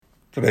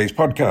Today's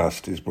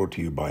podcast is brought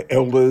to you by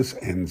Elders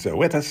and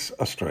Zoetis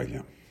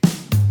Australia.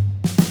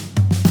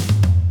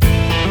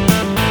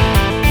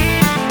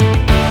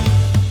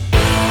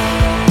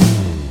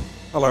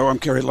 Hello, I'm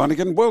Kerry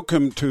Lonergan.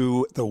 Welcome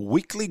to the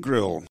Weekly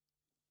Grill.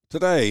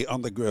 Today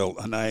on the grill,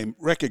 a name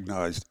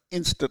recognised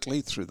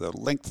instantly through the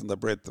length and the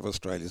breadth of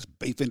Australia's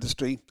beef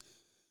industry.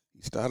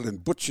 He started in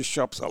butcher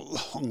shops a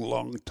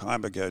long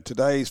time ago.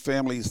 Today his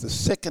family is the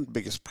second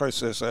biggest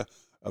processor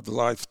of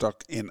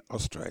livestock in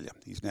Australia.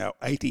 He's now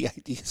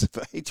 88 years of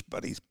age,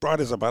 but he's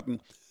bright as a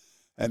button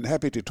and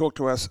happy to talk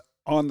to us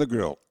on the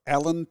grill.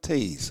 Allan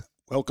Teys,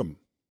 welcome.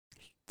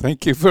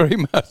 Thank you very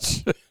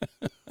much.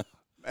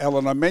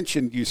 Allan, I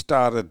mentioned you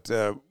started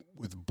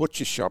with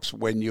butcher shops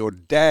when your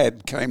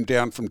dad came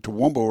down from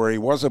Toowoomba, where he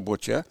was a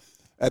butcher,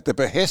 at the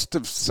behest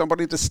of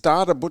somebody to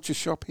start a butcher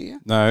shop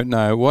here?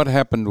 No. What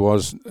happened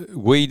was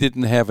we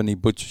didn't have any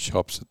butcher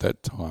shops at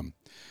that time.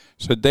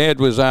 So Dad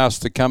was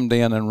asked to come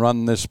down and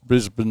run this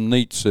Brisbane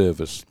meat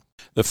service.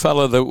 The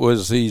fella that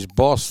was his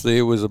boss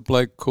there was a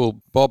bloke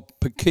called Bob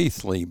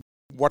Keithley.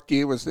 What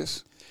year was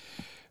this?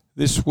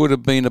 This would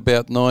have been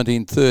about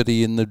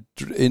 1930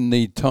 in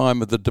the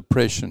time of the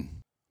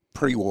Depression.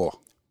 Pre-war?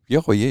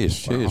 Oh,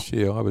 yes.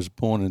 I was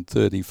born in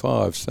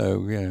 35,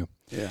 so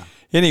Yeah.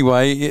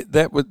 Anyway,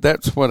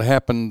 that's what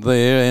happened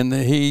there, and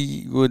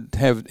he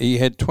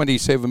had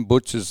 27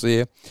 butchers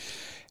there,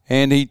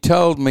 and he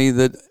told me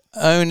that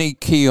only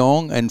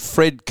Keong and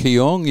Fred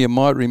Keong, you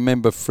might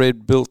remember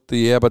Fred built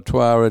the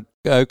abattoir at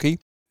Oakey.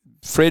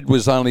 Fred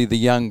was only the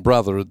young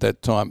brother at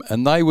that time,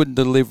 and they would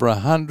deliver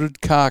 100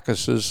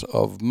 carcasses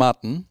of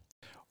mutton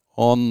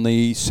on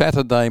the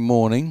Saturday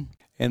morning,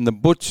 and the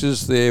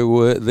butchers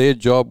their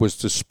job was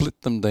to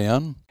split them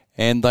down,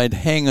 and they'd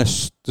hang the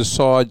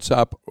sides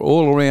up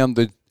all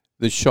around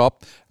the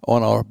shop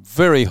on a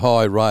very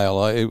high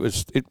rail.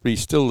 It'd be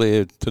still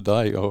there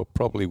today, or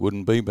probably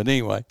wouldn't be, but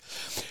anyway.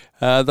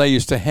 They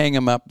used to hang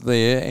them up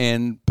there,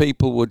 and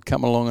people would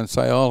come along and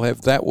say, I'll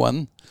have that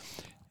one.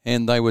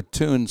 And they were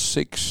 2 and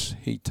 6,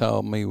 he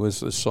told me, was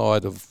the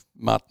side of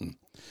mutton.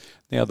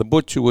 Now, the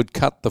butcher would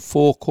cut the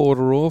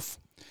forequarter off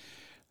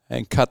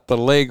and cut the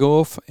leg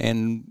off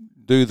and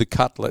do the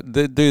cutlet,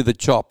 do the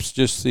chops,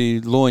 just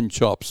the loin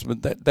chops.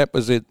 But that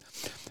was it.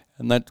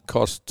 And that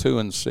cost 2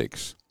 and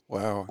 6.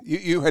 Wow.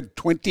 You had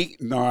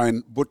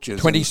 29 butchers.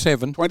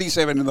 27.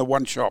 27 in the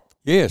one shop.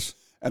 Yes.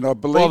 And I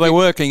believe they're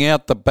working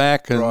out the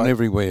back and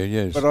everywhere,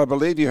 yes. But I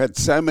believe you had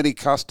so many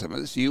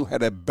customers, you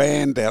had a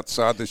band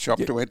outside the shop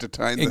to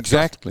entertain them.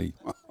 Exactly.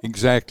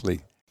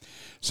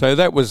 So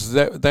that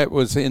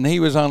was, and he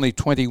was only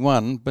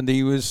 21, but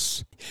he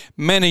was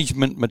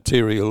management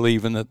material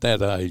even at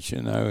that age.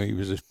 He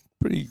was a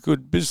pretty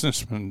good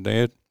businessman,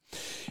 Dad.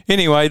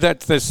 Anyway,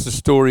 that's the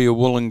story of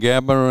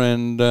Woolloongabba,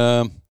 and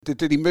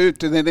Did he move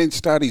to then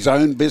start his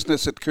own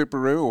business at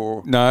Coorparoo,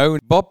 or? No,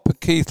 Bob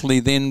Keithley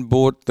then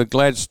bought the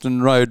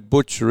Gladstone Road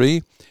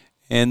Butchery,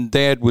 and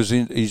Dad was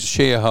his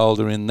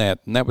shareholder in that,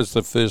 and that was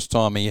the first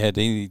time he had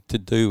anything to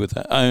do with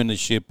the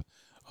ownership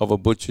of a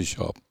butcher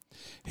shop.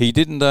 He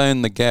didn't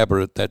own the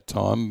Gabba at that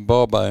time.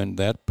 Bob owned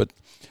that, but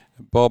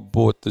Bob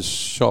bought the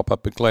shop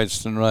up at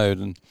Gladstone Road,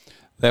 and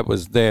Dad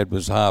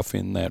was half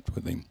in that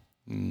with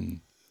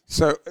him.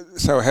 So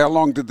how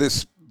long did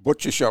this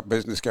butcher shop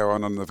business go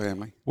on in the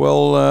family?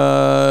 Well,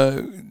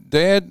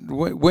 Dad,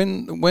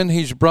 when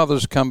his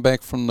brothers come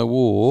back from the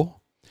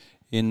war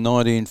in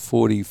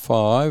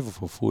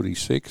 1945 or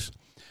 46,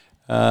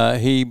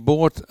 he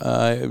bought,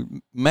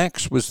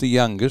 Max was the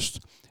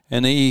youngest,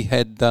 and he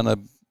had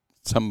done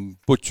some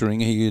butchering.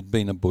 He had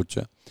been a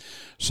butcher.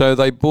 So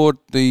they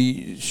bought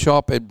the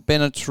shop at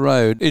Bennett's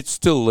Road. It's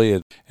still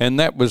there. And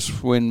that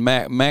was when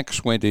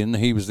Max went in.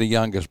 He was the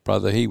youngest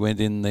brother. He went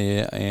in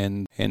there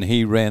and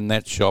he ran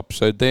that shop.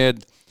 So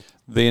Dad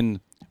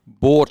then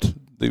bought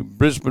the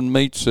Brisbane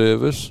meat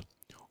service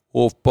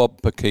off Bob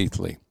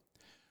Keithley.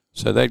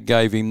 So that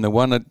gave him the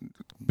one at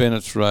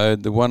Bennett's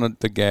Road, the one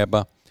at the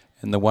Gabba,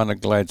 and the one at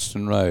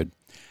Gladstone Road.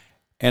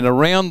 And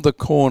around the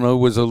corner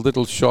was a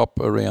little shop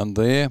around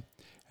there,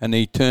 and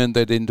he turned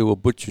that into a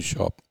butcher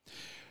shop.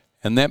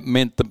 And that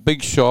meant the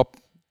big shop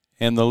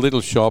and the little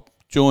shop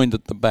joined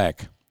at the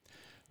back.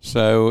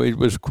 So it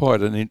was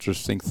quite an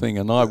interesting thing,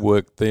 and I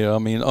worked there. I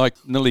mean, I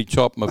nearly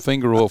chopped my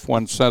finger off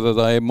one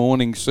Saturday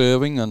morning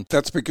serving. And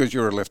that's because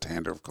you're a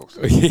left-hander, of course.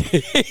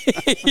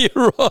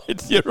 You're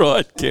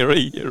right,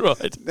 Kerry, you're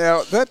right.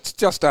 Now, that's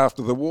just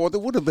after the war. There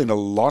would have been a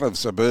lot of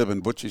suburban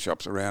butcher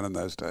shops around in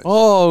those days.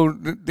 Oh,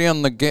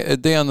 down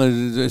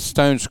the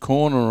Stones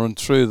Corner and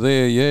through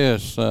there,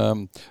 yes.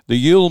 The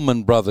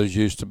Ullman brothers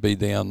used to be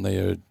down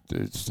there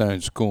at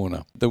Stones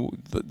Corner. There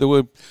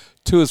were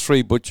 2 or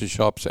 3 butcher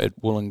shops at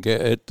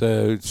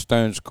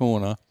Stones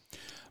Corner.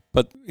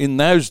 But in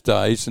those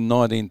days, in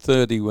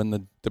 1930, when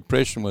the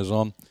Depression was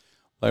on,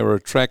 they were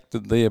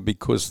attracted there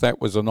because that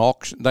was an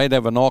auction. They'd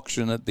have an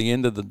auction at the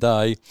end of the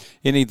day.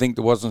 Anything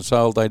that wasn't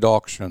sold, they'd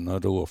auction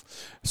it off.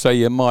 So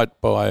you might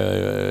buy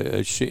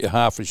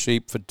half a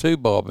sheep for 2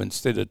 bob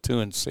instead of 2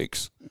 and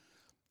 6,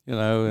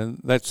 and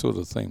that sort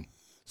of thing.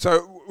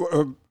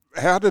 So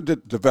how did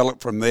it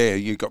develop from there?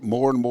 You got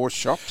more and more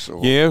shops?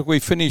 Or? Yeah, we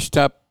finished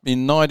up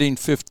in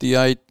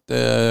 1958.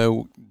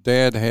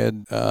 Dad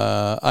had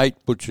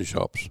 8 butcher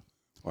shops.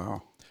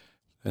 Wow.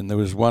 And there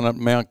was one at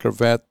Mount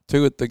Gravatt,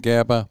 2 at the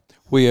Gabba.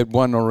 We had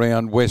one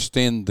around West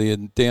End there,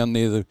 down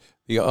near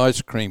the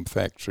ice cream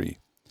factory.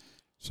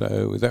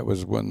 So that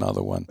was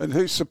another one. And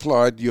who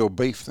supplied your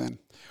beef then?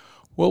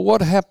 Well,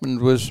 what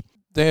happened was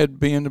Dad,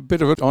 being a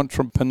bit of an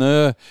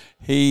entrepreneur,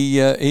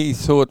 he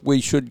thought we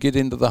should get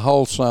into the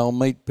wholesale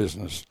meat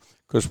business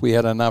because we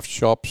had enough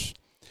shops.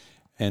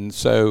 And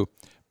so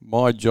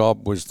my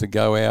job was to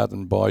go out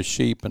and buy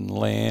sheep and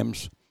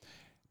lambs,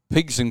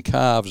 pigs and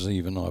calves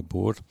even I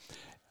bought,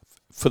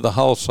 for the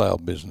wholesale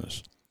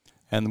business.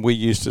 And we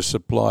used to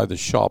supply the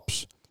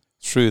shops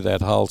through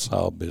that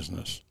wholesale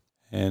business.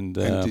 And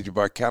did you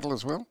buy cattle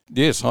as well?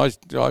 Yes, I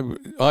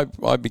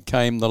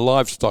became the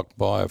livestock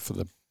buyer for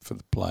the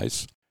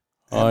place.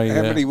 How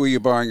many were you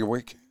buying a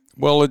week?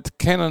 Well, at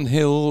Cannon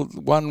Hill,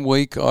 1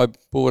 week I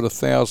bought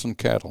 1,000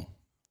 cattle.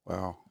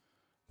 Wow.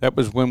 That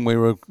was when we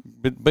were a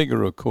bit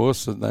bigger, of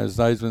course, in those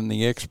days in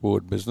the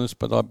export business,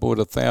 but I bought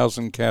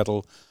 1,000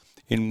 cattle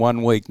in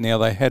 1 week. Now,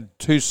 they had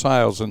 2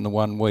 sales in the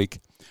 1 week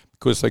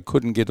because they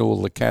couldn't get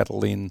all the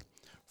cattle in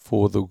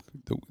for the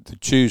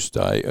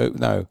Tuesday.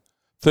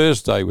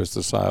 Thursday was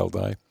the sale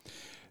day.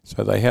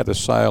 So they had a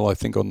sale, I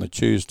think, on the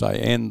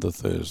Tuesday and the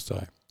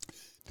Thursday.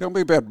 Tell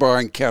me about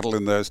buying cattle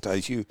in those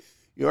days.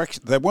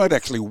 They weren't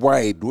actually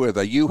weighed, were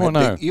they? You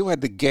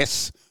had to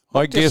guess,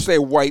 not just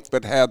their weight,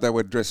 but how they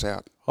would dress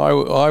out.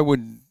 I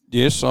would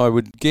guess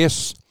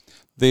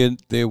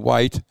their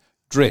weight,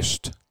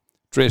 dressed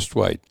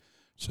weight.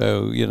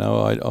 So,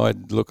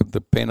 I'd look at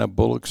the Penna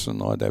bullocks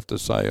and I'd have to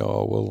say,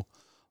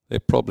 they're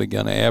probably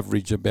going to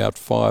average about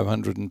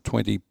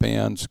 520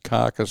 pounds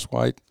carcass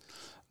weight.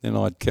 Then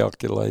I'd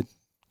calculate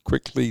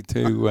quickly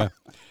to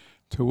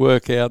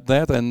work out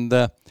that, and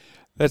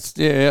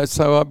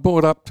so I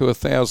bought up to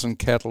 1,000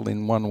 cattle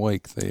in 1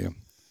 week there.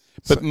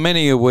 But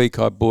many a week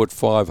I bought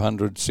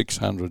 500,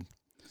 600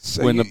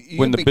 when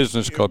the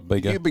business got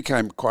bigger. You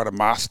became quite a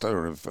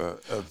master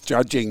of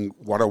judging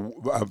what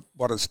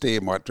a steer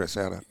might dress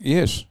out at.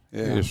 Yes.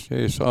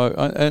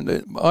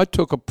 I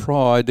took a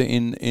pride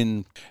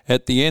in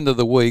at the end of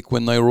the week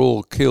when they were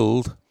all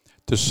killed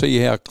to see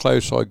how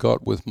close I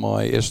got with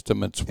my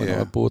estimates when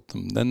I bought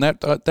them. And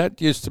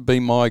that used to be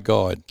my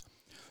guide.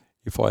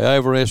 If I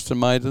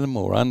overestimated them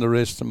or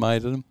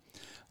underestimated them,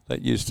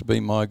 that used to be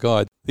my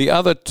guide. The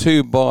other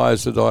 2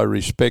 buyers that I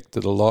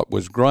respected a lot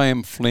was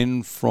Graham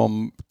Flynn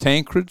from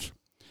Tancred,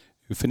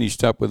 who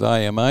finished up with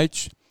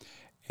AMH,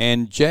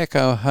 and Jack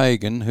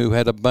O'Hagan, who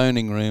had a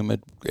boning room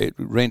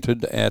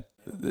rented at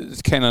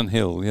Cannon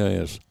Hill,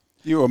 yes.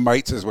 You were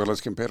mates as well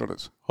as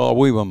competitors? Oh,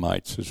 we were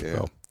mates as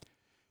well.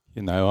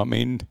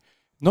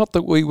 Not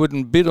that we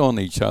wouldn't bid on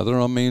each other.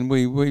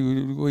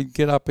 We'd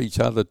get up each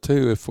other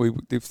too if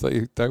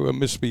they were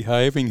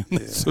misbehaving and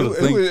that sort of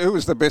thing. Who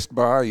was the best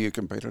buyer you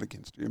competed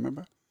against? Do you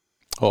remember?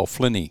 Oh,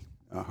 Flinny.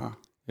 Uh-huh.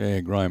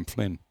 Yeah, Graham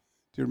Flynn.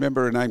 Do you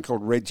remember a name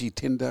called Reggie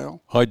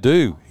Tyndale? I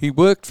do. He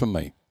worked for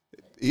me.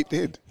 He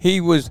did.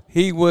 He was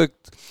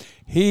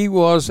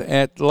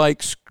at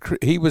Lakes.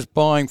 He was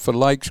buying for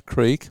Lakes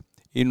Creek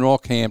in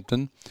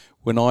Rockhampton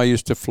when I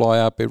used to fly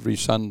up every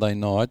Sunday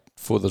night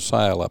for the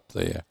sale up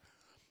there.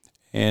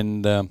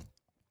 And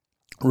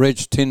Reg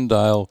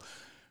Tyndale,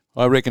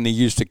 I reckon he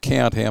used to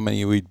count how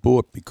many we'd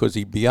bought because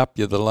he'd be up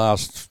you the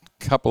last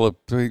couple of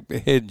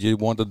heads you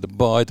wanted to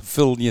buy to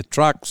fill your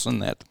trucks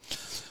and that.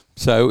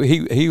 So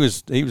he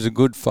was a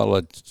good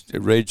fella,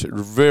 Reg,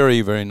 a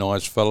very, very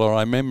nice fella.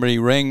 I remember he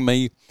rang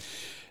me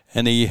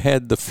and he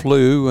had the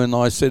flu and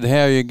I said,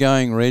 "How are you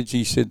going, Reg?"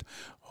 He said,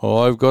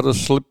 "I've got a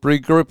slippery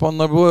grip on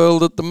the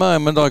world at the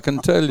moment, I can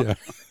tell you."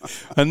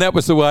 And that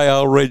was the way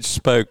old Reg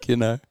spoke,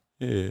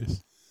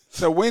 Yes.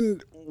 So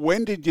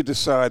when did you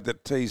decide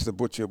that Teys the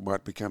butcher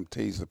might become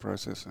Teys the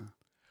processor?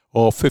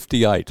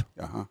 58.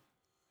 Uh-huh.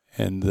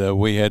 And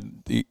we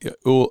had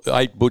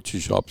 8 butcher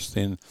shops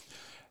then.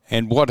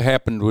 And what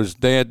happened was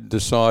Dad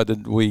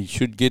decided we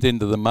should get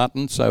into the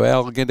mutton, so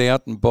I'll get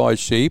out and buy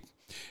sheep.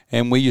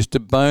 And we used to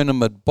bone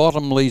them at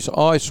Bottomley's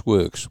Ice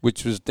Works,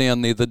 which was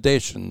down near the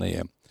Deshan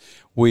there.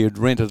 We had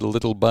rented a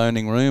little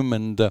boning room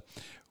and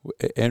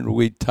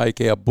we'd take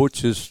our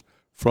butchers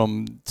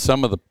from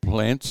some of the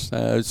plants,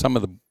 some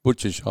of the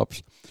butcher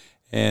shops,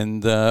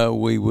 and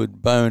we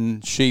would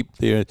bone sheep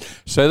there.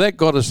 So that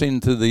got us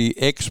into the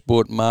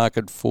export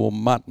market for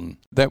mutton.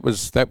 That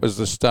was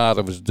the start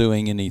of us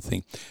doing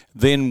anything.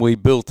 Then we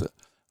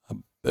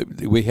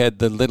we had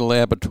the little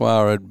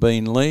abattoir at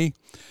Beenleigh,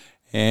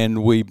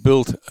 and we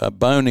built a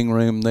boning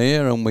room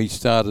there, and we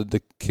started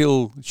to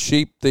kill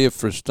sheep there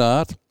for a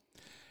start,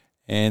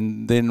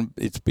 and then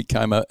it's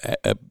become a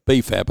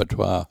beef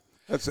abattoir.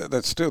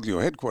 That's still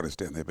your headquarters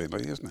down there,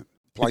 Beenleigh, isn't it?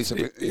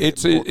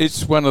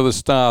 It's one of the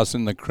stars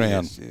in the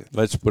crown. Yes.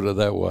 Let's put it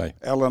that way.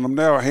 Allan, I'm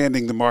now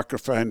handing the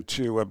microphone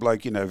to a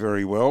bloke you know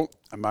very well.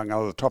 Among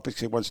other topics,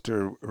 he wants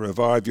to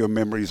revive your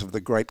memories of the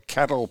great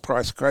cattle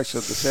price crash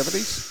of the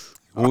 70s.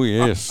 Oh,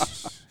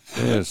 yes.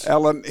 Yes.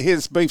 Allan,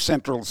 here's Beef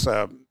Central's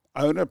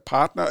owner,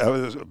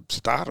 partner,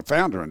 starter,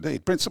 founder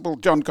indeed, principal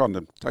John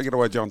Condon. Take it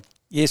away, John.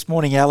 Yes,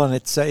 morning, Alan.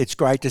 It's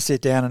great to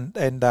sit down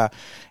and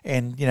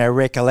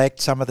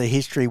recollect some of the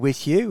history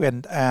with you.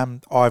 And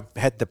I've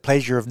had the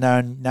pleasure of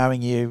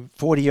knowing you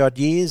 40 odd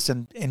years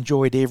and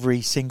enjoyed every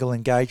single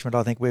engagement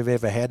I think we've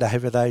ever had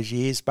over those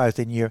years, both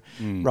in your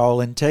role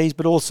in Teys,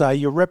 but also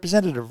your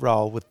representative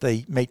role with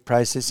the meat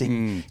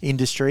processing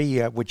industry,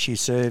 which you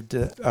served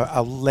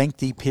a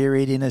lengthy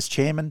period in as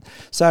chairman.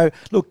 So,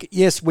 look,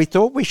 yes, we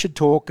thought we should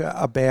talk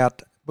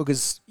about,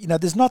 because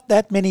there's not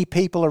that many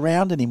people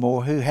around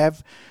anymore who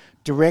have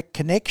direct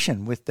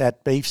connection with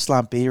that beef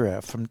slump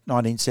era from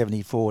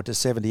 1974 to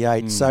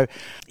 78. So,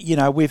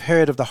 we've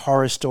heard of the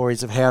horror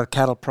stories of how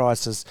cattle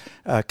prices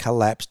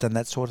collapsed and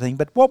that sort of thing.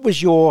 But what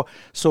was your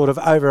sort of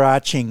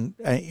overarching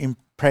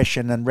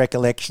impression and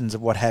recollections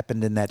of what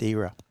happened in that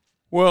era?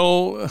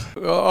 Well,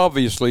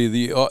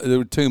 obviously there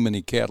were too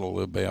many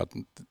cattle about,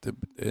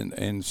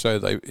 and so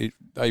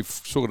they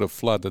sort of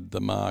flooded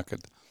the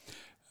market.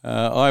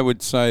 I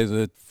would say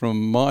that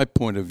from my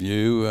point of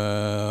view,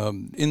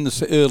 in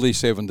the early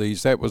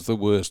 70s, that was the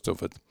worst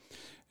of it.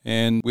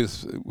 And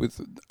with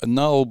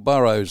Noel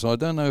Burrows, I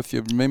don't know if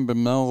you remember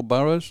Noel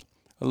Burrows,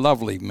 a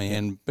lovely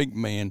man, big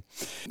man.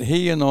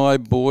 He and I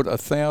bought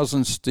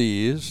 1,000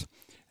 steers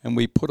and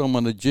we put them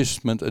on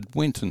adjustment at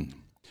Winton.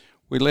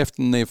 We left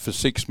them there for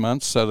 6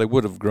 months, so they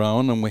would have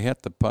grown, and we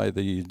had to pay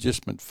the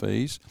adjustment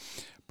fees,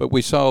 but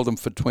we sold them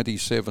for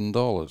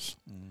 $27.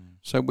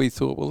 So we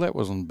thought, well, that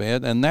wasn't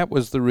bad. And that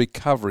was the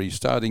recovery,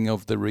 starting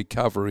of the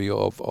recovery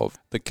of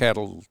the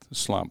cattle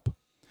slump.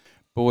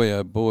 Boy,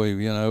 oh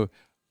boy,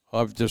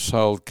 I've just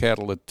sold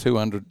cattle at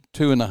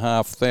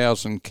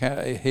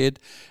 2,500 head.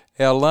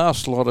 Our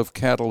last lot of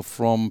cattle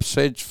from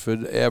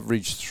Sedgeford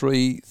averaged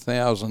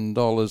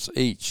 $3,000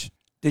 each.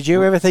 Did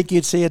you ever think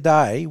you'd see a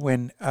day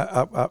when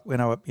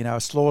a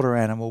slaughter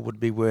animal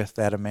would be worth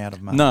that amount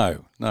of money?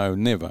 No,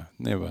 never.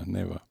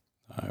 No.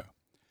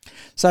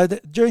 So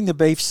during the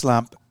beef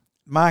slump,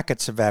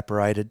 markets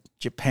evaporated,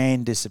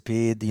 Japan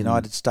disappeared, the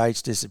United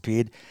States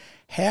disappeared.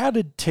 How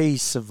did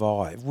Teys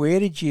survive? Where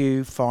did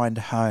you find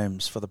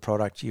homes for the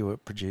product you were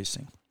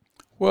producing?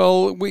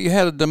 Well, we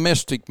had a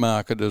domestic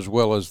market as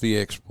well as the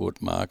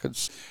export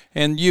markets,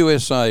 and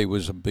USA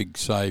was a big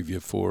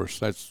saviour for us.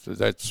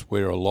 That's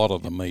where a lot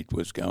of the meat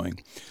was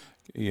going,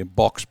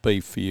 box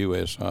beef for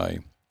USA.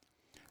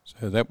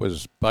 So that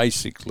was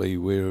basically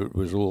where it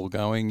was all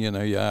going.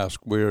 You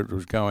ask where it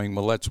was going,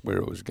 well, that's where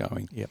it was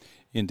going,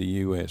 into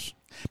US.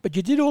 But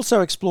you did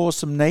also explore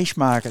some niche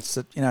markets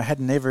that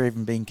hadn't ever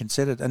even been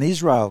considered, and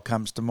Israel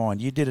comes to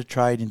mind. You did a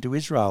trade into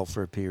Israel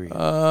for a period.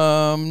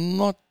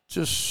 Not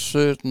just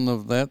certain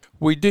of that.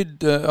 We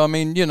did.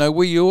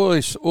 We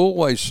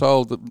always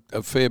sold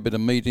a fair bit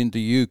of meat into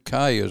UK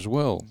as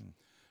well.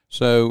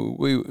 So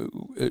we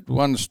at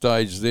one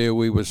stage there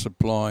we were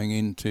supplying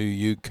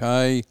into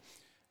UK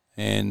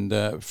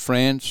and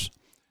France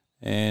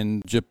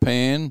and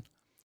Japan.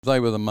 They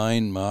were the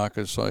main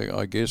markets,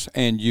 I guess,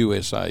 and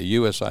USA.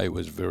 USA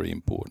was very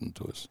important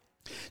to us.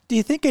 Do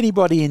you think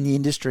anybody in the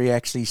industry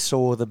actually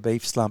saw the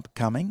beef slump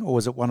coming, or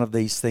was it one of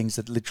these things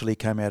that literally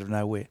came out of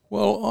nowhere?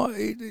 Well,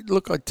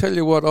 I tell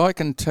you what, I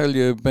can tell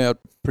you about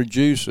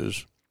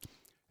producers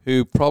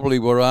who probably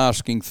were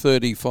asking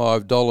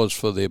 $35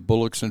 for their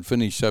bullocks and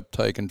finished up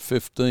taking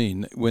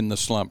 $15 when the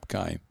slump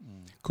came,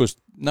 because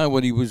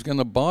nobody was going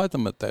to buy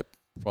them at that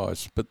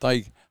price, but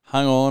they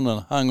hung on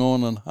and hung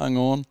on and hung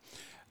on.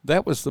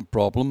 That was the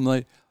problem.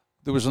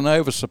 There was an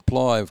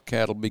oversupply of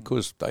cattle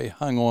because they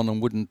hung on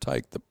and wouldn't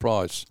take the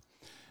price.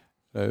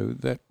 So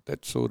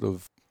that sort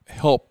of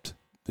helped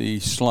the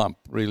slump,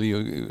 really.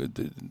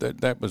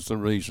 That was the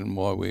reason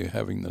why we're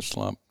having the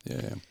slump,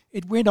 yeah.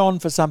 It went on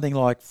for something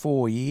like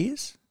 4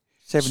 years,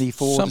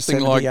 74 something to 78?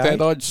 Something like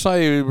that. I'd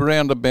say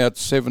around about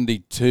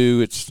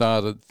 72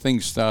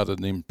 things started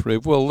to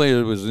improve. Well,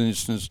 there was an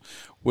instance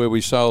where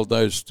we sold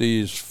those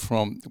steers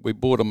we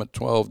bought them at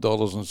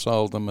 $12 and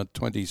sold them at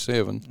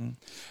 $27.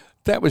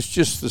 That was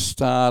just the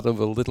start of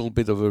a little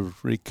bit of a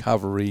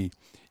recovery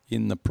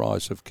in the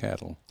price of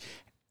cattle.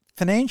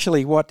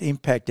 Financially, what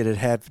impact did it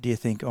have, do you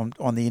think,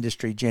 on the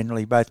industry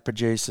generally, both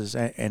producers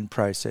and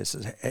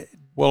processors?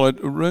 Well,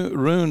 it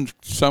ruined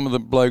some of the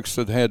blokes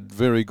that had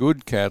very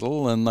good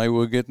cattle, and they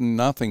were getting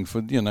nothing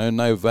for,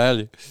 no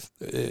value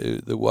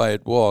the way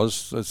it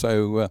was.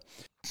 So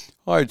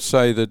I'd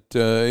say that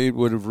it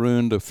would have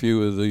ruined a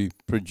few of the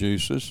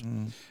producers.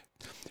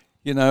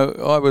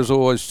 I was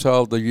always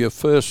told that your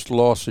first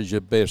loss is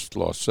your best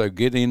loss. So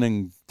get in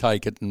and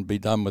take it and be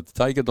done with it.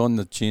 Take it on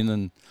the chin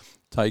and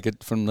take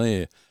it from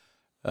there.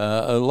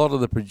 A lot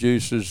of the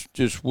producers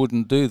just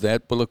wouldn't do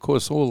that. Well, of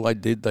course, all they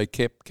did, they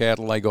kept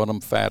cattle, they got them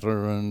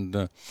fatter,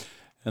 and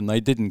they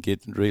didn't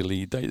get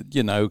really,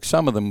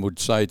 some of them would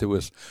say to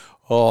us,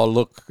 oh,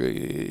 look,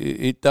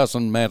 it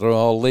doesn't matter,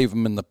 I'll leave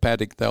them in the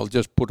paddock, they'll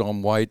just put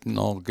on weight and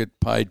I'll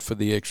get paid for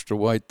the extra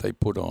weight they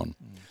put on.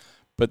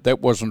 But that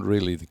wasn't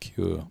really the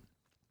cure.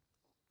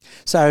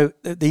 So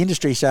the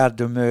industry started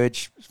to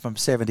emerge from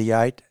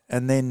 78,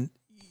 and then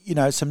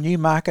some new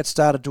markets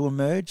started to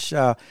emerge,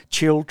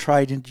 chilled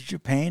trade into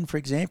Japan, for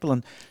example,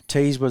 and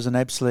Teys was an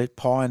absolute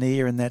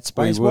pioneer in that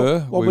space.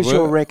 What was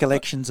your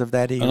recollections of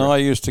that era? And I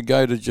used to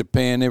go to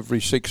Japan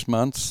every 6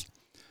 months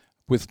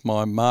with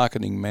my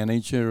marketing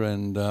manager,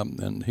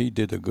 and he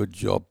did a good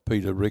job,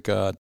 Peter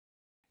Rickard.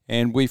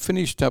 And we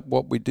finished up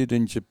what we did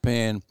in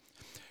Japan.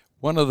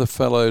 One of the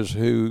fellows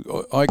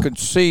who I could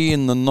see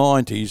in the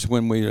 90s,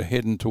 when we were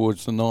heading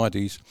towards the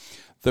 90s,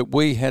 that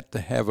we had to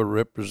have a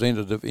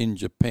representative in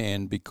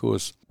Japan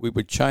because we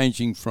were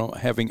changing from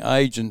having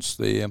agents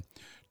there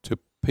to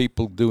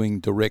people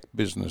doing direct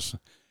business.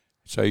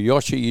 So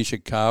Yoshi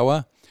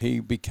Ishikawa, he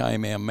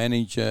became our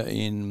manager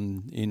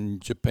in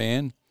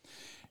Japan,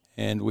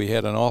 and we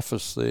had an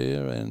office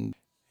there,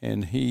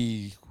 and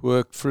he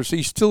worked for us.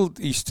 He still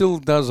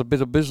does a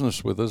bit of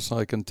business with us,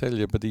 I can tell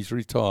you, but he's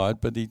retired,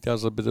 but he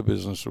does a bit of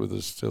business with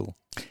us still.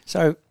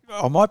 So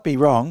I might be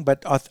wrong,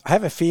 but I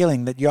have a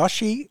feeling that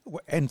Yoshi,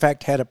 in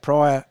fact, had a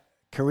prior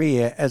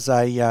career as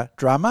a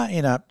drummer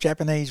in a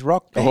Japanese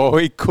rock band. Oh,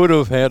 he could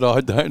have had.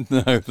 I don't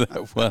know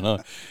that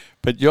one.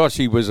 But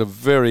Yoshi was a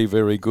very,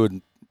 very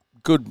good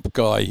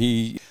guy.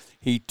 He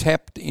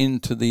tapped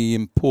into the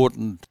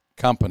important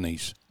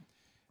companies,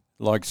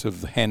 likes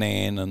of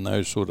Hanan and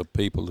those sort of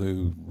people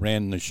who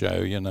ran the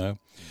show,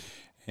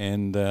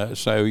 And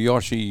so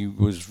Yoshi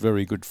was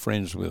very good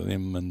friends with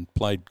him and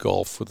played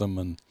golf with him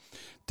and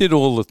did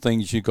all the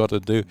things you got to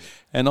do.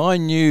 And I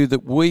knew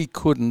that we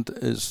couldn't,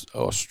 as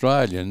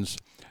Australians,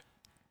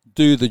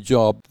 do the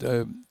job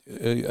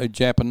a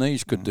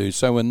Japanese could do.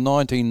 So in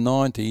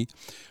 1990,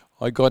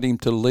 I got him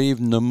to leave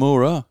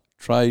Nomura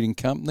Trading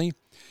Company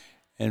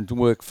and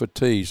work for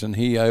Teys, and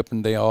he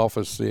opened our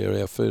office there,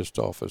 our first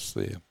office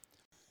there.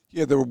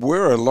 Yeah, there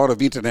were a lot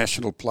of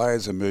international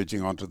players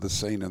emerging onto the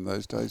scene in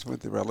those days,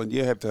 weren't there, Alan?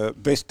 You had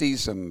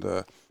Vesties and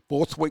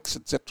Borthwicks,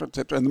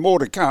 etc., and more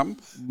to come.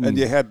 And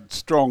you had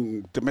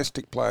strong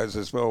domestic players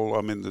as well.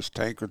 I mean, there's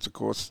Tankreds, of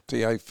course,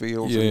 T.A.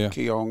 Fields and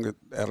Keong at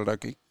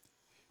Aradoki.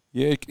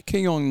 Yeah,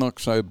 Keong not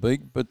so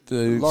big, but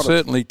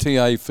certainly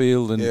T.A.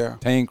 Field and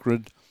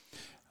Tancred,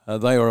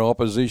 they were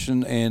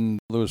opposition, and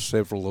there was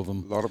several of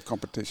them. A lot of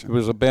competition. There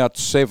was about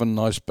 7,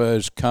 I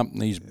suppose,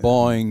 companies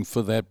buying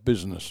for that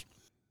business.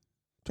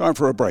 Time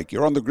for a break.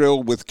 You're on the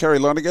grill with Kerry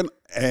Lonergan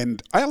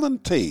and Allan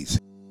Teys.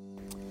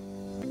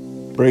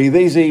 Breathe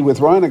easy with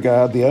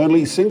Rhinogard, the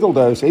only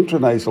single-dose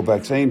intranasal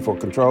vaccine for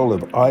control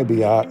of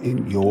IBR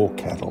in your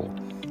cattle.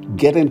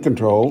 Get in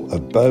control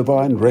of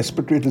bovine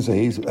respiratory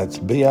disease, that's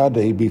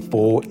BRD,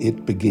 before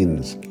it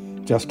begins.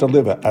 Just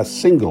deliver a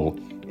single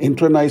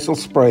intranasal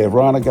spray of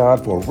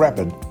Rhinogard for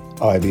rapid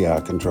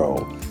IBR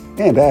control.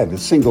 And add a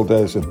single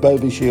dose of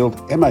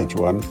Bovishield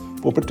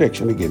MH1 for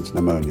protection against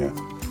pneumonia.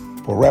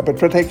 For rapid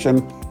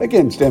protection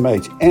against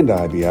MH and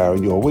IBR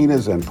in your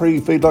weaners and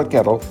pre-feedlot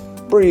cattle,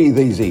 breathe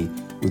easy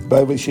with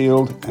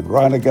Bovishield and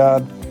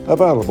Rhinogard,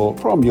 available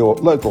from your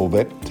local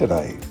vet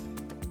today.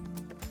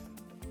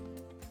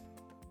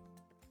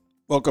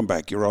 Welcome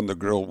back. You're on the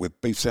grill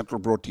with Beef Central,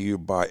 brought to you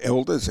by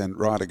Elders and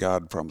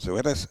Rhinogard from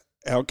Zoetis.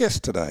 Our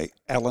guest today,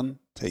 Allan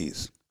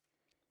Teys.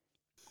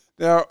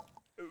 Now,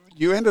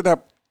 you ended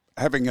up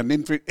having an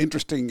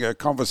interesting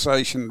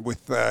conversation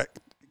with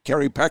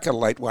Kerry Packer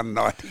late one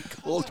night. He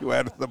called you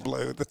out of the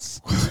blue.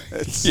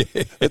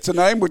 It's a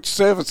name which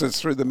services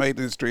through the meat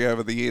industry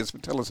over the years.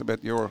 But tell us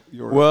about your.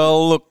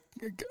 Well, look,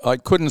 I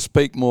couldn't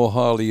speak more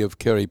highly of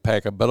Kerry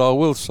Packer, but I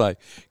will say,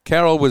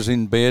 Carol was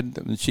in bed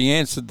and she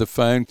answered the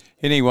phone.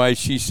 Anyway,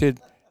 she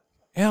said,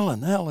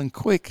 Allan,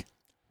 quick.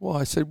 Why?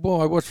 I said,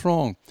 why? What's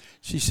wrong?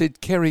 She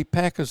said, Kerry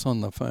Packer's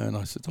on the phone.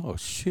 I said, oh,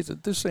 shit,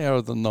 at this hour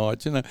of the night,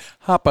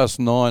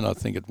 9:30, I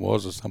think it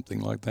was, or something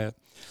like that.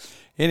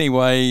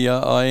 Anyway,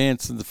 I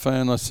answered the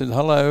phone. I said,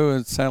 hello,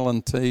 it's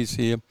Allan Teys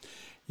here.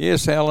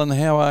 Yes, Allan,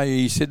 how are you?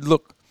 He said,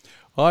 look,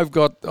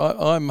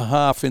 I'm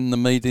half in the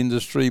meat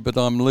industry, but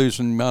I'm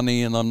losing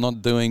money and I'm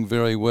not doing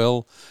very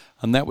well.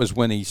 And that was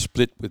when he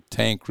split with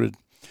Tancred.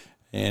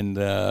 And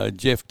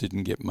Jeff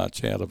didn't get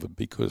much out of it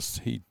because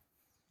he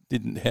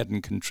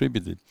hadn't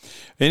contributed.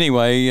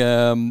 Anyway,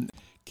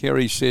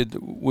 Kerry said,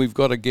 we've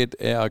got to get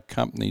our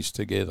companies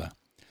together.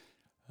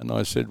 And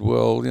I said,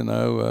 well,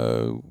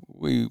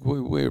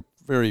 we're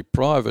very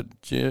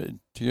private,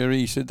 Jerry.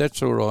 He said,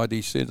 that's all right.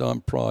 He said,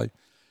 I'm private.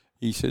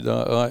 He said,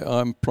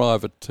 I'm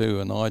private too,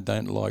 and I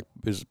don't like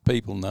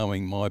people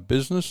knowing my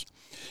business.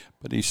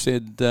 But he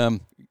said,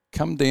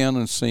 come down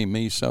and see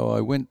me. So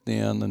I went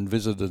down and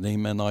visited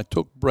him, and I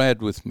took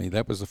Brad with me.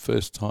 That was the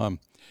first time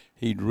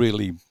he'd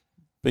really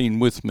been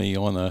with me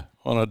on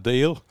a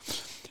deal.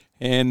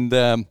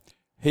 And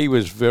he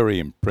was very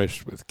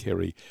impressed with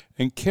Kerry.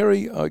 And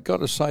Kerry, I got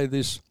to say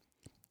this,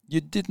 you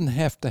didn't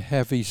have to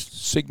have his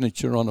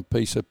signature on a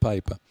piece of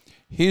paper.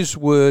 His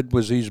word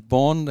was his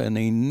bond, and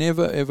he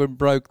never, ever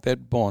broke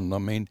that bond. I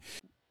mean,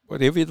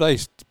 whatever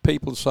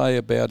people say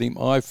about him,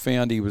 I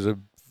found he was a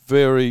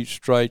very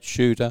straight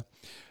shooter,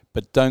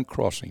 but don't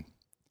cross him.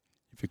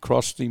 If you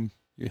crossed him,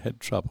 you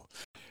had trouble.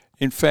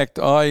 In fact,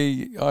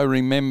 I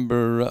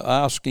remember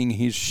asking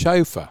his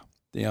chauffeur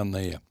down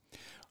there,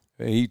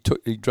 he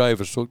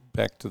drove us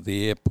back to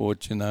the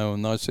airport, and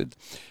I said,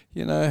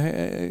 how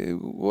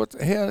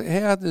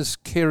does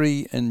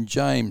Kerry and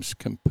James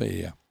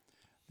compare?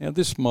 Now,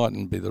 this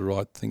mightn't be the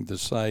right thing to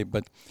say,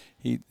 but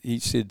he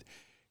said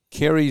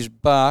Kerry's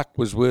bark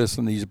was worse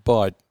than his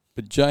bite,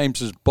 but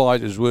James's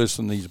bite is worse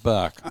than his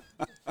bark.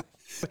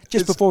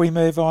 Just before we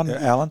move on,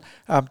 Alan,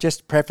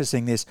 just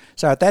prefacing this.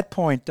 So at that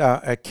point,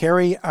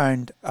 Kerry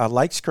owned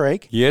Lakes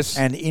Creek, yes,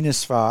 and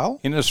Innisfail.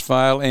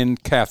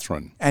 And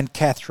Catherine.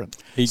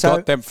 He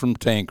got them from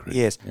Tancred.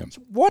 Yes. Yeah.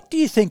 What do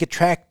you think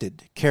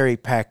attracted Kerry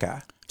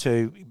Packer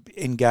to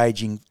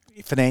engaging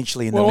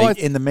financially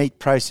in the meat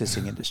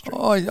processing industry?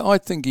 I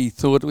think he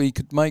thought he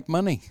could make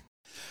money.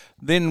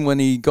 Then when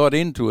he got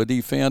into it,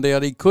 he found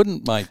out he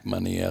couldn't make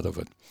money out of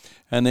it.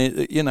 And,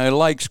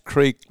 Lakes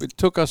Creek, it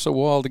took us a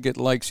while to get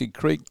Lakesy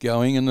Creek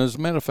going. And as a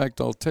matter of fact,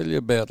 I'll tell you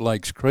about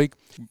Lakes Creek.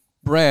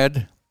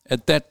 Brad,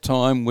 at that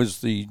time, I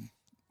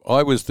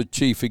was the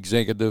chief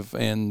executive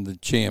and the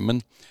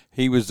chairman.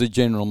 He was the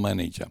general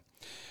manager.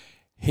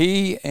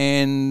 He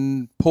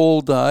and Paul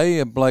Day,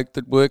 a bloke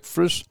that worked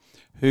for us,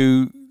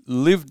 who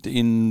lived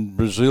in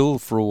Brazil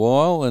for a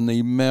while, and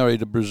he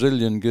married a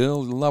Brazilian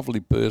girl, a lovely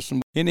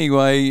person.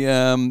 Anyway,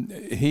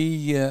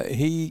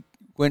 he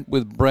went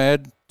with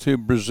Brad to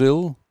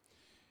Brazil,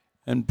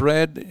 and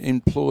Brad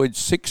employed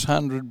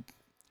 600,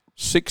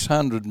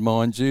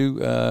 mind you,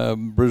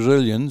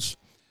 Brazilians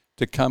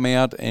to come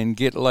out and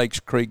get Lakes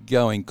Creek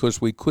going,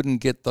 because we couldn't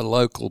get the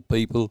local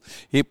people.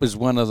 It was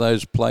one of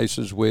those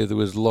places where there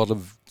was a lot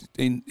of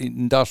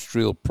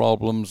industrial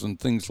problems and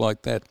things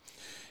like that.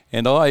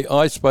 And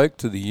I spoke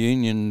to the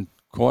union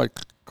quite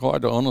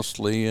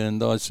honestly,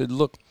 and I said,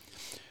 look,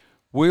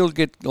 we'll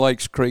get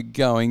Lakes Creek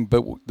going,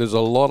 but there's a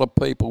lot of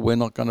people we're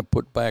not going to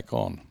put back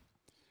on.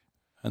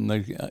 And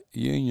the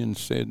union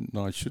said, and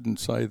I shouldn't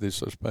say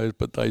this, I suppose,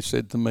 but they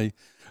said to me,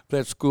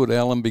 that's good,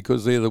 Alan,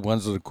 because they're the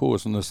ones that are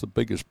causing us the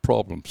biggest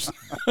problems.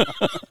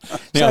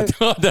 Now,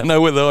 I don't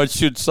know whether I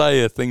should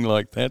say a thing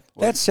like that.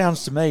 That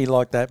sounds to me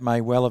like that may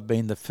well have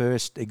been the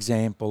first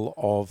example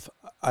of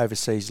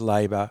overseas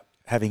labour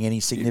having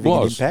any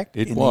significant impact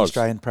in the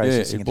Australian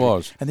processing industry. It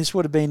was. And this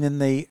would have been in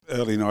the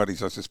early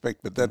 90s, I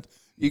suspect, but that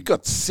you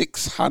got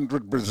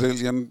 600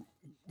 Brazilian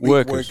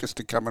workers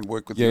to come and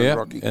work with you,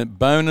 Rocky. And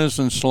boners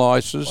and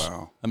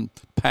slicers and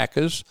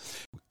packers.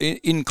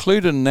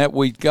 Included in that,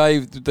 we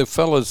gave the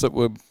fellas that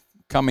were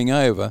coming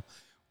over,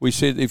 we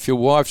said, if your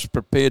wife's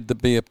prepared to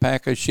be a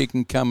packer, she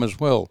can come as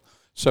well.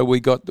 So we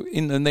got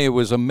in, and there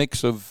was a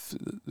mix of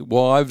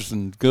wives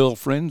and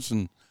girlfriends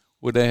and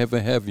whatever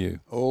have you.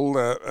 All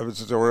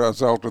as a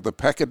result of the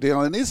Packer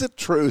deal. And is it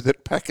true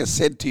that Packer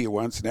said to you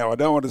once, now I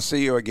don't want to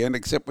see you again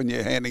except when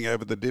you're handing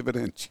over the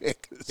dividend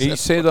check? He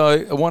said,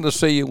 I want to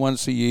see you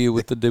once a year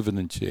with the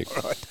dividend check.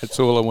 Right. That's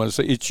all I want to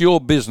say. It's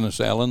your business,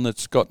 Alan.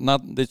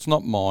 It's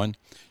not mine.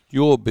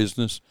 Your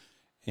business.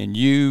 And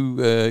you,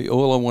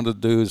 all I want to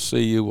do is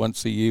see you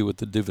once a year with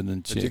the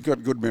dividend check. But you've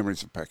got good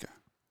memories of Packer.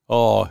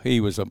 Oh, he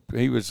was a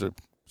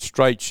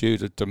straight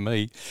shooter to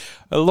me.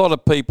 A lot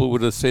of people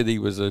would have said he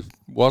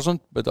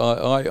wasn't, but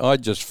I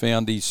just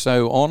found he's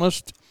so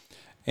honest,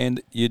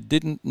 and you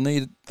didn't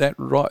need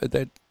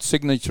that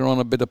signature on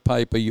a bit of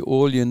paper.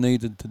 All you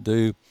needed to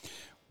do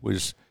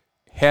was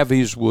have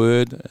his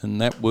word, and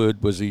that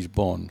word was his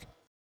bond.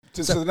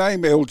 Does the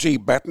name L.G.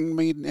 Batten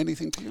mean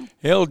anything to you?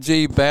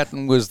 L.G.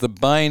 Batten was the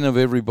bane of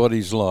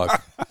everybody's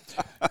life.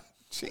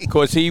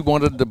 Because he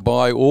wanted to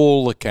buy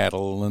all the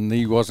cattle, and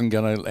he wasn't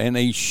going to, and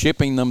he's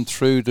shipping them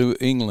through to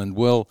England.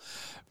 Well,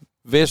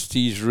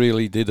 Vesties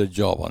really did a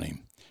job on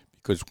him,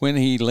 because when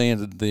he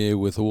landed there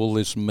with all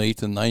this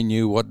meat, and they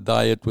knew what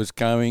day it was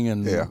coming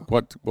and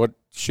what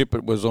ship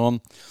it was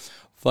on,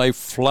 they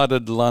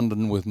flooded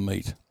London with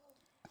meat,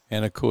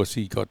 and of course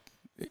he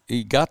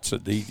guts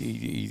it.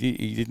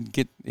 He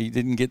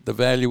didn't get the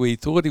value he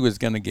thought he was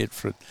going to get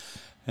for it,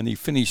 and he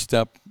finished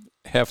up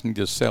having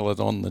to sell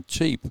it on the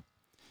cheap,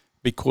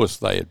 because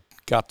they had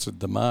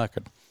gutted the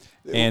market.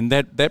 And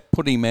that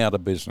put him out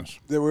of business.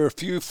 There were a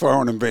few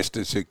foreign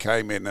investors who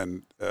came in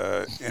and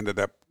ended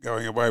up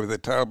going away with their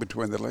tail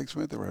between their legs,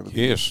 weren't there?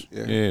 Yes,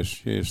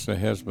 there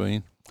has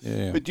been.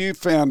 Yeah. But you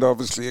found,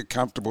 obviously, a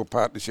comfortable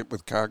partnership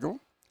with Cargill.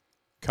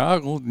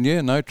 Cargill,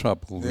 no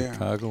trouble with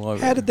Cargill.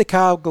 How did the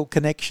Cargill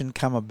connection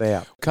come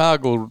about?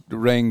 Cargill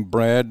rang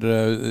Brad.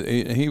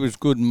 He was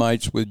good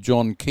mates with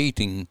John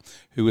Keating,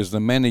 who was the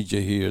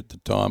manager here at the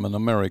time, an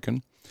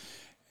American,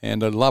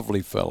 and a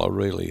lovely fellow,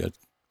 really, a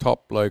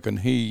top bloke. And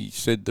he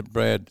said to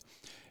Brad,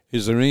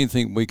 is there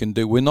anything we can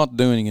do? We're not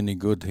doing any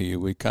good here.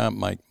 We can't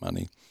make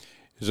money.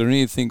 Is there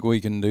anything we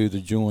can do to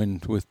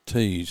join with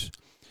Teys?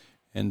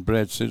 And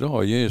Brad said,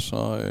 oh, yes,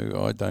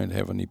 I don't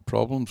have any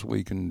problems.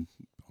 I'm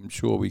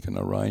sure we can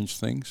arrange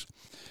things.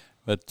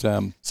 But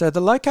so the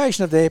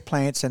location of their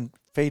plants and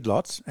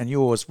feedlots and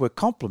yours were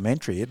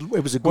complementary. It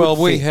was a good Well,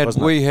 we fit,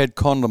 had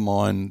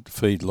Condamine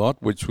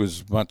feedlot, which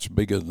was much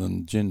bigger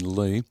than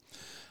Jindalee.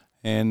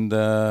 And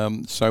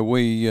so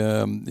we,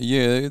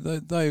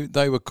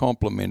 they were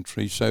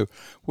complementary. So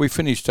we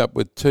finished up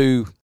with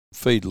 2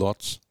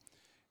 feedlots,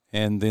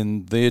 and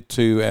then their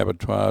 2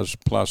 abattoirs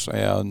plus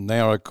our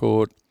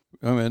Narracourt.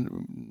 I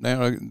mean,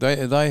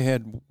 they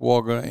had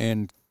Wagga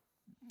and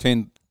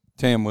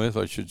Tamworth,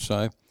 I should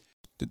say.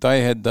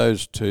 They had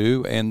those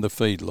 2 and the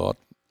feedlot,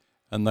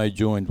 and they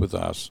joined with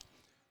us.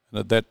 And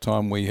at that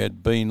time we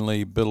had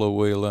Beanley,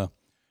 Billawheeler,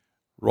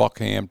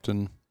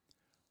 Rockhampton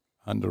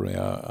under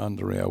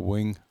our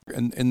wing,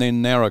 and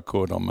then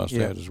Narracourt I must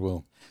add as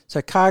well.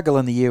 So Cargill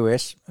in the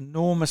US,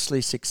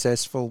 enormously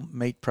successful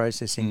meat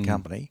processing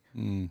company.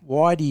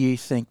 Why do you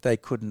think they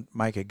couldn't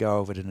make a go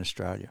of it in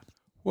Australia?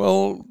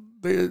 Well,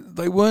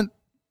 they weren't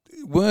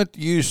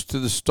used to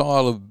the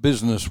style of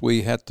business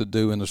we had to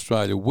do in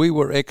Australia. We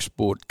were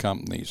export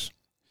companies,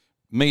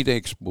 meat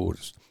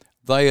exporters.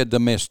 They are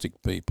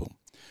domestic people.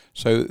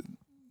 So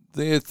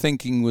their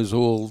thinking was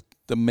all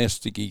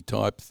domestic-y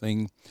type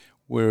thing,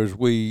 whereas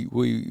we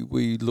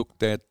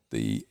looked at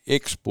the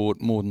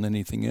export more than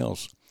anything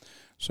else.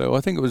 So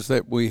I think it was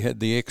that we had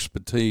the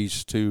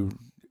expertise to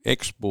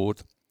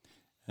export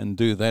and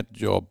do that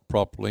job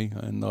properly,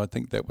 and I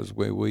think that was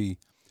where we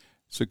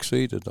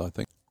succeeded, I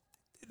think.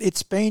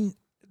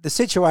 The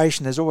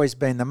situation has always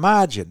been the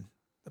margin.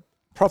 The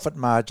profit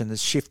margin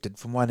has shifted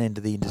from one end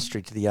of the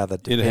industry to the other.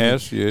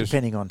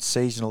 Depending on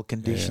seasonal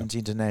conditions,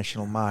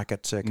 international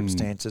market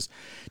circumstances.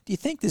 Do you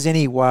think there's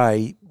any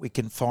way we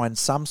can find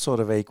some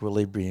sort of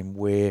equilibrium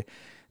where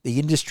the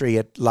industry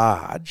at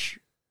large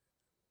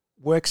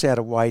works out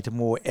a way to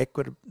more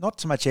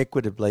not so much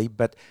equitably,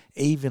 but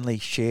evenly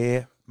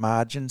share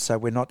margins, so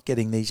we're not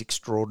getting these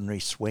extraordinary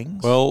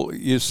swings? Well,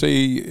 you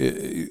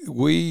see,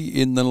 we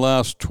in the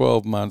last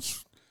 12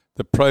 months,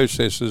 the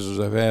processors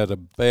have had a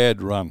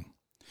bad run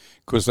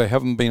because there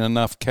haven't been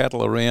enough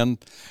cattle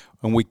around,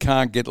 and we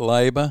can't get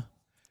labour,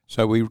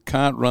 so we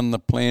can't run the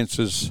plants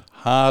as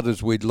hard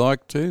as we'd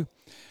like to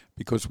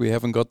because we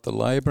haven't got the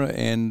labour,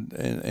 and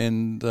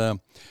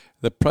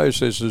the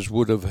processors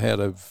would have had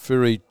a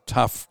very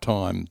tough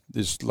time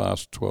this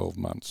last 12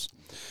 months.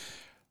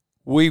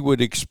 We would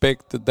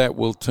expect that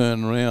will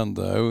turn around,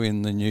 though,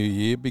 in the new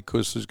year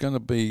because there's going to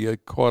be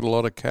quite a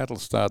lot of cattle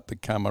start to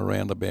come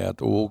around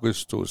about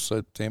August or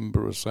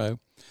September or so.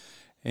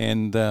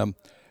 And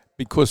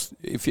because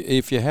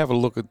if you have a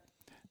look at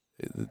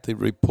the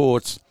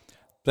reports,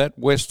 that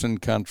Western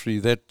country,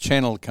 that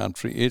Channel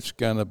country, it's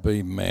going to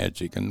be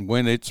magic. And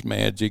when it's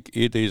magic,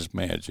 it is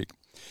magic.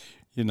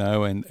 You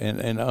know, and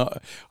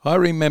I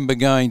remember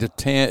going to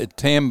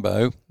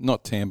Tambar,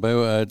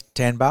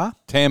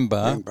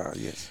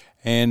 Yes.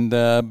 And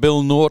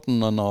Bill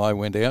Norton and I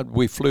went out.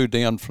 We flew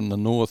down from the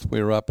north.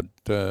 We were up at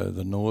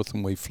the north,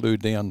 and we flew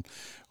down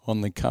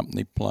on the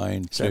company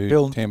plane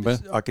to Tambar.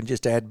 I can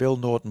just add, Bill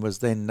Norton was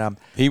then...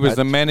 he was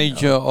the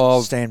manager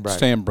of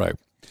Stanbroke.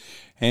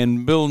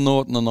 And Bill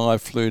Norton and I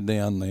flew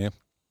down there,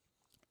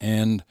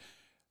 and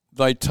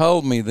they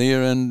told me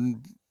there,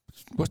 and...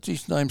 what's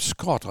his name?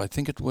 Scott, I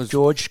think it was.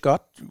 George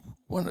Scott?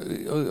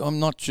 I'm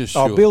not just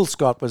sure. Oh, Bill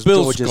Scott was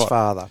George's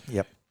father.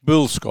 Yep.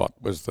 Bill Scott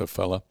was the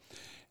fella.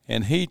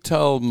 And he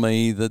told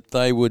me that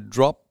they would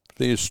drop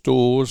their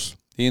stores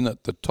in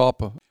at the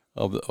top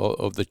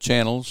of the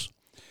channels,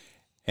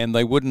 and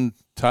they wouldn't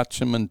touch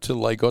them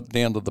until they got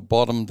down to the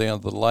bottom,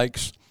 down to the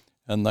lakes,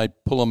 and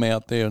they'd pull them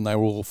out there, and they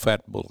were all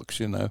fat bullocks,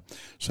 you know.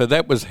 So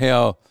that was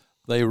how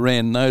they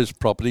ran those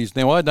properties.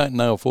 Now, I don't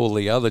know if all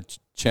the other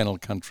Channel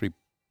country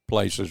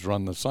places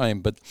run the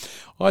same, but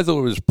I thought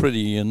it was pretty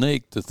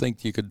unique to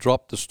think you could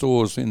drop the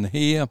stores in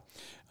here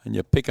and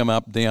you pick them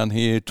up down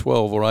here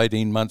 12 or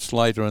 18 months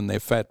later and they're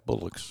fat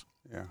bullocks.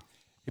 Yeah.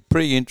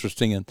 Pretty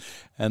interesting,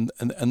 and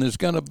there's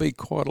going to be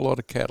quite a lot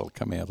of cattle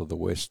come out of the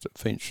west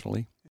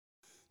eventually.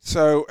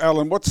 So,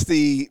 Allan, what's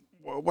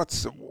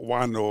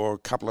one or a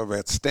couple of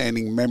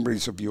outstanding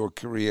memories of your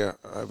career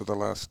over the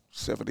last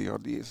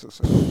 70-odd years or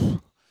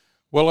so?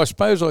 Well, I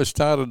suppose I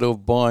started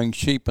off buying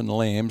sheep and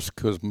lambs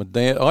because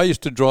I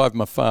used to drive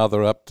my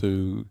father up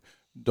to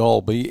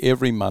Dalby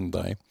every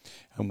Monday,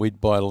 and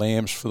we'd buy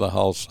lambs for the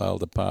wholesale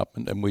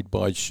department, and we'd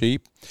buy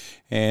sheep,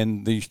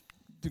 and the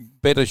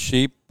better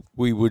sheep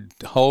we would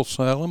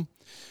wholesale them.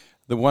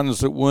 The ones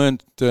that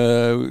weren't,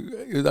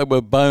 they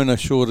were boner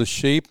shorter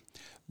sheep,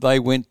 they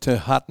went to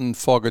Hutton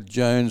Foggett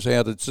Jones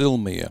out at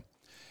Zilmere,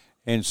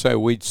 and so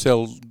we'd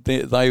sell.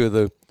 They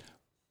were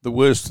the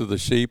worst of the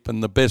sheep,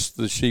 and the best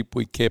of the sheep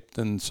we kept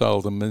and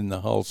sold them in the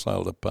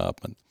wholesale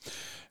department.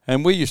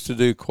 And we used to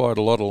do quite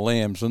a lot of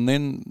lambs, and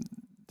then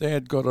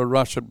Dad got a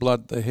rush of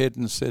blood to the head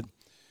and said,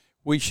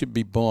 we should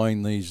be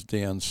buying these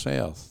down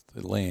south,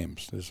 the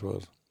lambs, this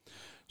was.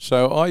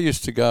 So I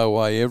used to go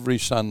away every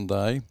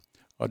Sunday.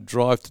 I'd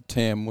drive to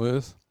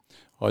Tamworth.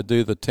 I'd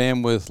do the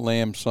Tamworth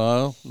lamb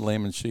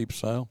and sheep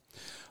sale.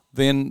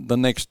 Then the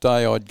next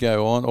day I'd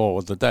go on,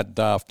 or that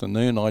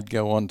afternoon I'd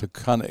go on to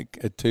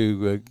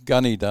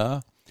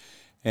Gunnedah,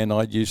 and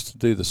I used to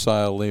do the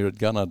sale there at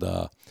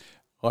Gunnedah.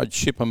 I'd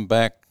ship them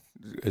back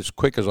as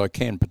quick as I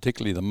can,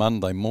 particularly the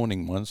Monday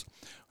morning ones,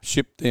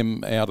 ship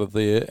them out of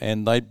there,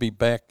 and they'd be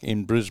back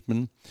in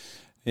Brisbane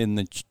in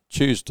the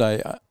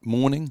Tuesday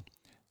morning,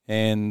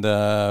 and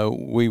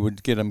we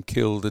would get them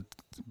killed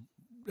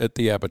at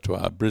the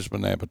abattoir,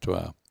 Brisbane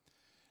abattoir.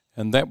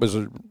 And that was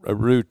a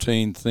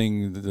routine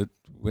thing that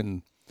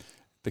when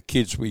the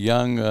kids were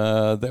young,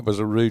 that was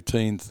a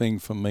routine thing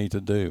for me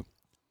to do.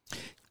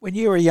 When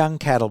you were a young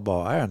cattle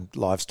buyer and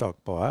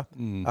livestock buyer,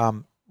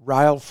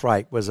 rail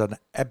freight was an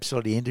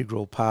absolutely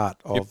integral part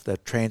of the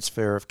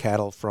transfer of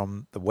cattle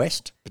from the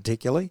west,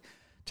 particularly,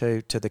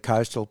 to the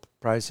coastal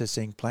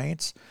processing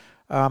plants.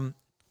 Can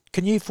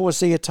you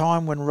foresee a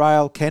time when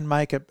rail can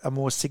make a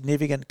more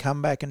significant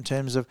comeback in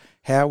terms of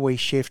how we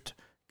shift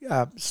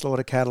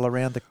slaughter cattle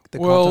around the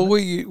well,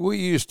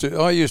 continent?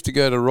 I used to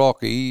go to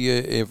Rocky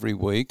every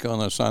week on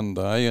a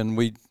Sunday, and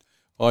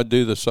I'd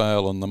do the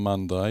sale on the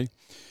Monday.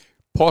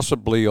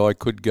 Possibly I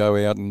could go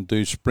out and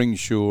do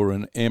Springsure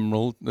and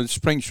Emerald,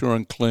 Springsure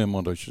and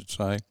Clermont, I should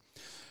say,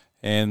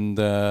 and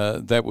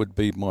that would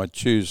be my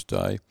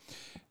Tuesday,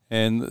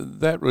 and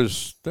that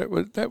was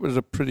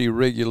a pretty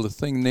regular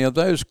thing. Now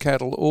those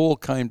cattle all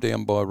came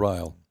down by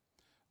rail,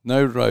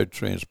 no road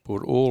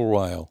transport, all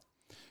rail,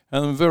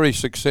 and very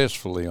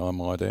successfully, I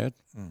might add.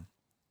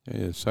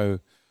 Yeah, so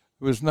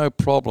there was no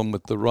problem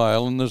with the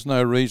rail, and there's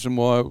no reason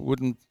why it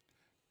wouldn't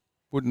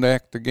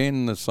act again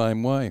in the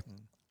same way.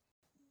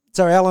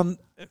 So, Allan,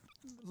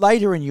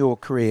 later in your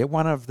career,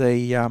 one of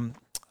the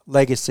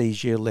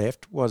legacies you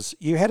left was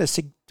you had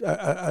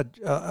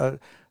a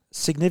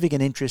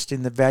significant interest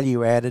in the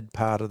value-added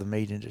part of the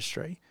meat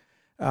industry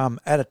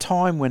at a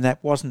time when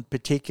that wasn't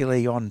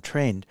particularly on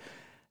trend.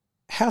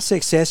 How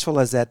successful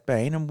has that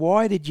been, and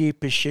why did you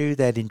pursue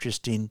that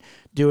interest in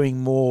doing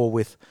more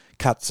with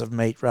cuts of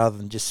meat rather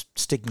than just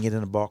sticking it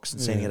in a box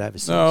and sending it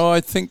overseas? No,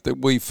 I think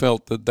that we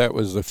felt that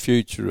was the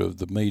future of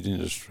the meat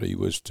industry,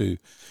 was to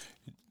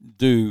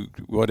do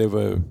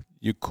whatever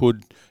you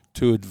could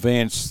to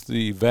advance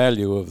the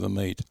value of the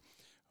meat.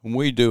 And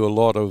we do a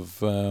lot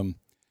of, I'm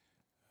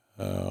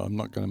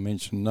not going to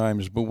mention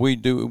names, but we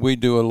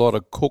do a lot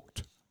of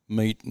cooked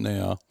meat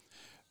now,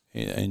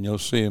 and you'll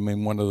see them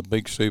in one of the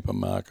big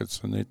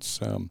supermarkets, and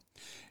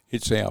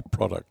it's our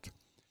product.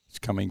 It's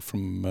coming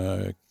from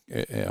out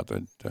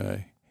at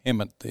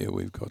Hemet there.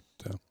 We've got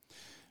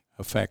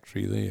a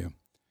factory there.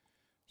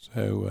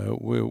 So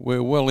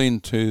we're well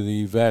into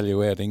the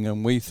value adding,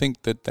 and we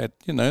think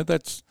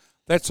that's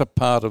a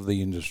part of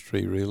the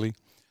industry, really,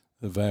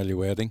 the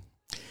value adding.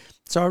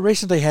 So I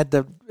recently had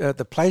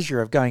the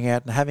pleasure of going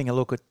out and having a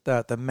look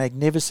at the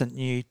magnificent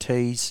new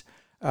Teys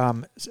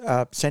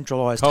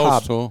centralised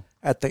hub store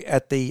at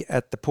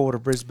the Port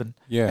of Brisbane.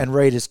 Yeah. And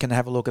readers can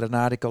have a look at an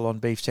article on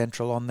Beef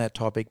Central on that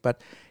topic.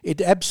 But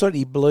it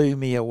absolutely blew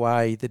me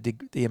away,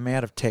 the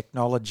amount of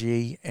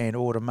technology and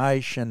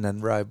automation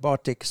and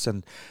robotics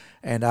and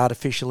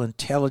artificial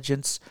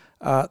intelligence.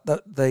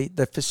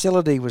 The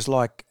facility was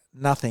like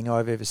nothing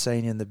I've ever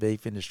seen in the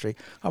beef industry.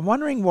 I'm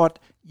wondering what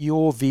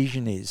your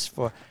vision is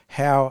for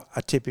how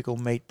a typical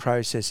meat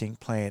processing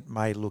plant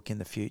may look in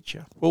the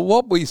future. Well,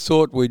 what we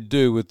thought we'd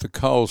do with the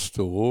coal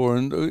store,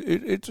 and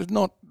it's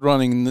not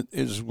running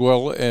as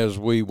well as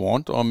we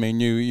want. I mean,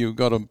 you've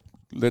got to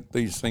let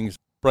these things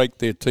break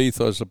their teeth,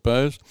 I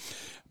suppose.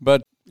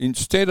 But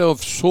instead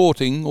of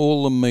sorting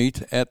all the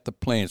meat at the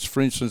plants,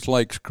 for instance,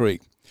 Lakes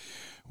Creek,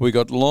 we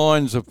got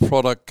lines of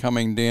product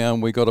coming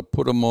down. We got to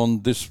put them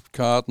on this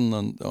carton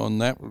and on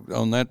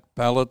that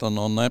pallet and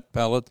on that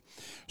pallet,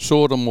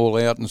 sort them all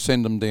out and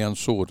send them down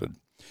sorted.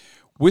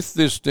 With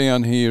this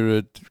down here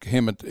at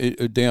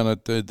Hemet, down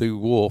at the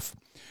wharf,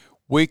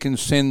 we can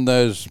send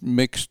those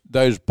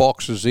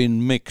boxes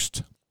in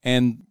mixed,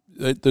 and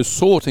the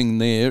sorting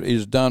there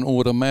is done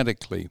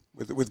automatically.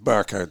 With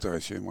barcodes, I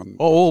assume.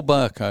 All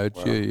barcodes,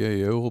 wow.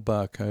 yeah, all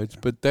barcodes.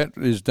 But that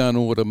is done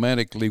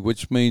automatically,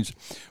 which means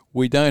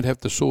we don't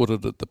have to sort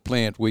it at the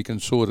plant. We can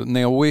sort it.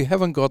 Now, we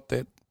haven't got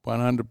that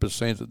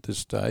 100% at this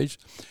stage.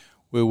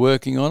 We're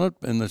working on it,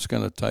 and it's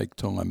going to take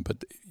time.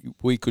 But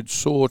we could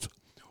sort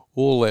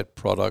all that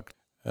product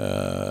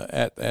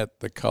at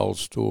the cold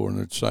store, and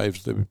it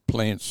saves the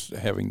plants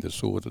having to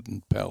sort it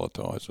and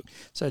palletise it.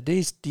 So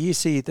do you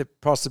see the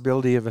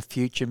possibility of a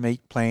future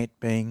meat plant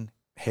being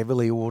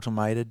heavily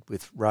automated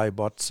with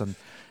robots and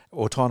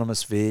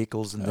autonomous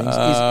vehicles and things?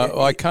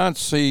 I can't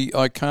see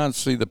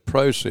the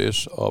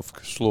process of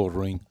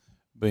slaughtering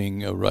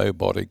being a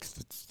robotic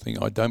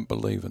thing. I don't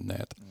believe in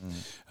that.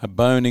 A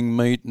boning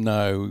meat,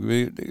 no.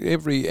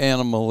 Every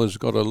animal has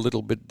got a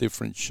little bit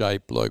different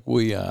shape, like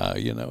we are,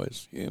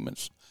 as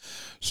humans.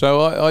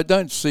 So I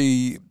don't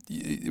see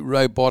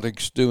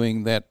robotics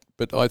doing that,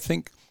 but I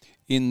think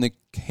in the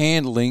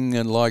handling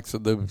and I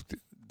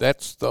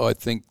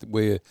think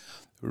where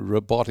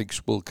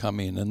robotics will come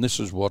in, and this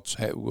is what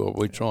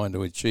we're trying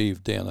to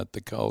achieve down at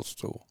the coal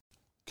store.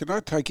 Can I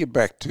take you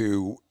back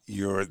to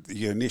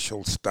the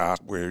initial start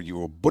where you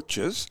were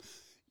butchers,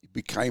 you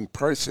became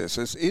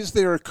processors? Is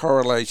there a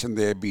correlation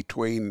there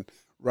between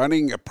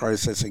running a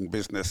processing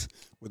business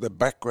with a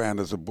background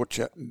as a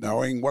butcher,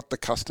 knowing what the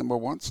customer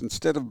wants,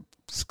 instead of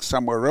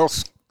someone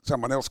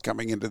else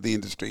coming into the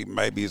industry,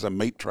 maybe as a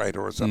meat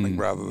trader or something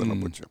rather than a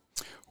butcher?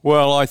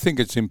 Well, I think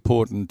it's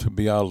important to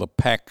be able to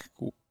pack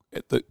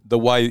the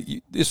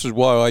way. This is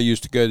why I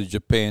used to go to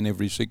Japan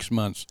every 6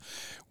 months.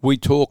 We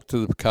talked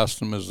to the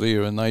customers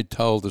there, and they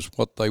told us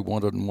what they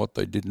wanted and what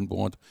they didn't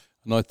want.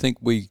 And I think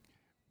we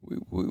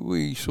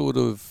sort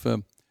of,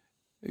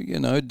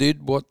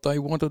 did what they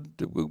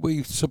wanted.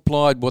 We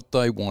supplied what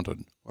they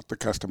wanted. What the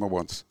customer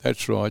wants.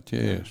 That's right,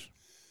 yes. Yeah.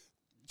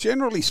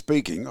 Generally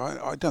speaking,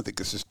 I don't think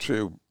this is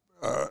true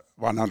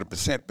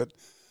 100%, but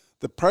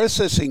the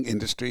processing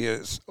industry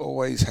has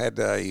always had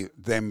a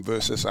them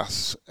versus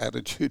us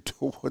attitude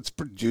towards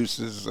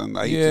producers and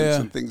agents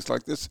and things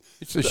like this.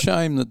 It's a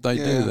shame that they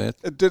do that.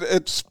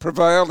 It's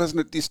prevailed,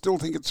 hasn't it? Do you still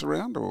think it's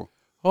around? Or?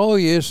 Oh,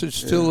 yes, it's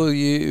still a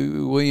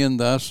you, we and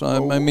us.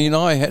 I mean,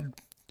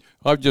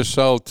 I've just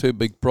sold 2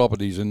 big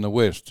properties in the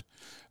West.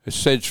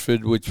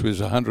 Sedgeford, which was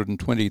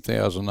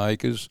 120,000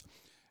 acres,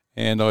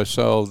 and I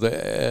sold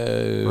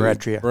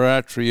Baratria,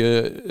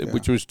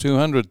 which was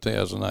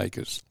 200,000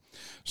 acres.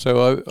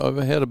 So I've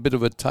had a bit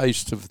of a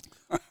taste of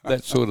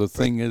that sort of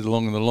thing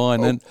along the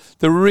line, and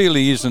there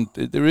really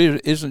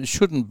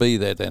shouldn't be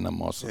that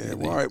animosity.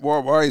 Yeah,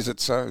 why is it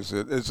so?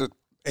 Is it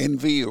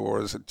envy,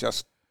 or is it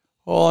just?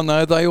 Oh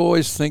no, they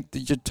always think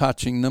that you're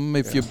touching them.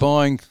 If you're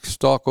buying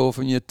stock off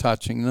and you're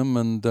touching them,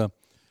 and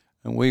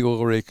we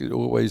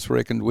always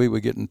reckoned we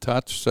were getting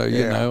touched. So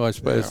I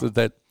suppose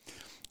that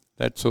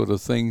sort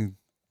of thing.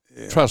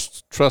 Yeah.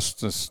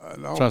 Trustworthy.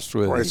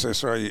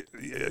 Processor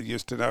I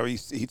used to know, he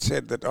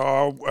said that,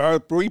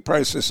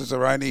 reprocessors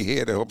are only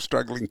here to help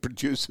struggling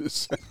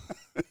producers.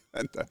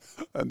 and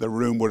the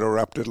room would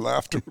erupt in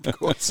laughter, of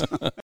course.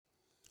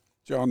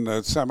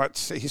 John, so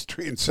much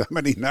history and so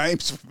many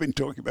names we've been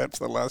talking about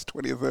for the last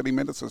 20 or 30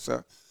 minutes or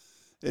so.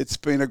 It's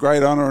been a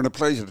great honour and a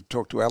pleasure to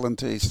talk to Allan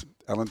Teys.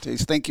 Allan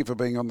Teys, thank you for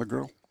being on the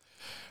grill.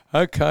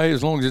 Okay,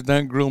 as long as you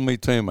don't grill me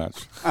too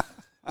much.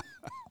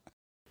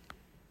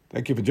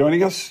 Thank you for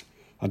joining us.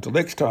 Until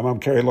next time, I'm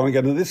Kerry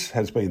Lonergan, and this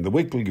has been the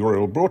Weekly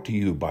Grill, brought to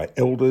you by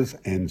Elders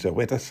and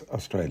Zoetis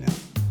Australian.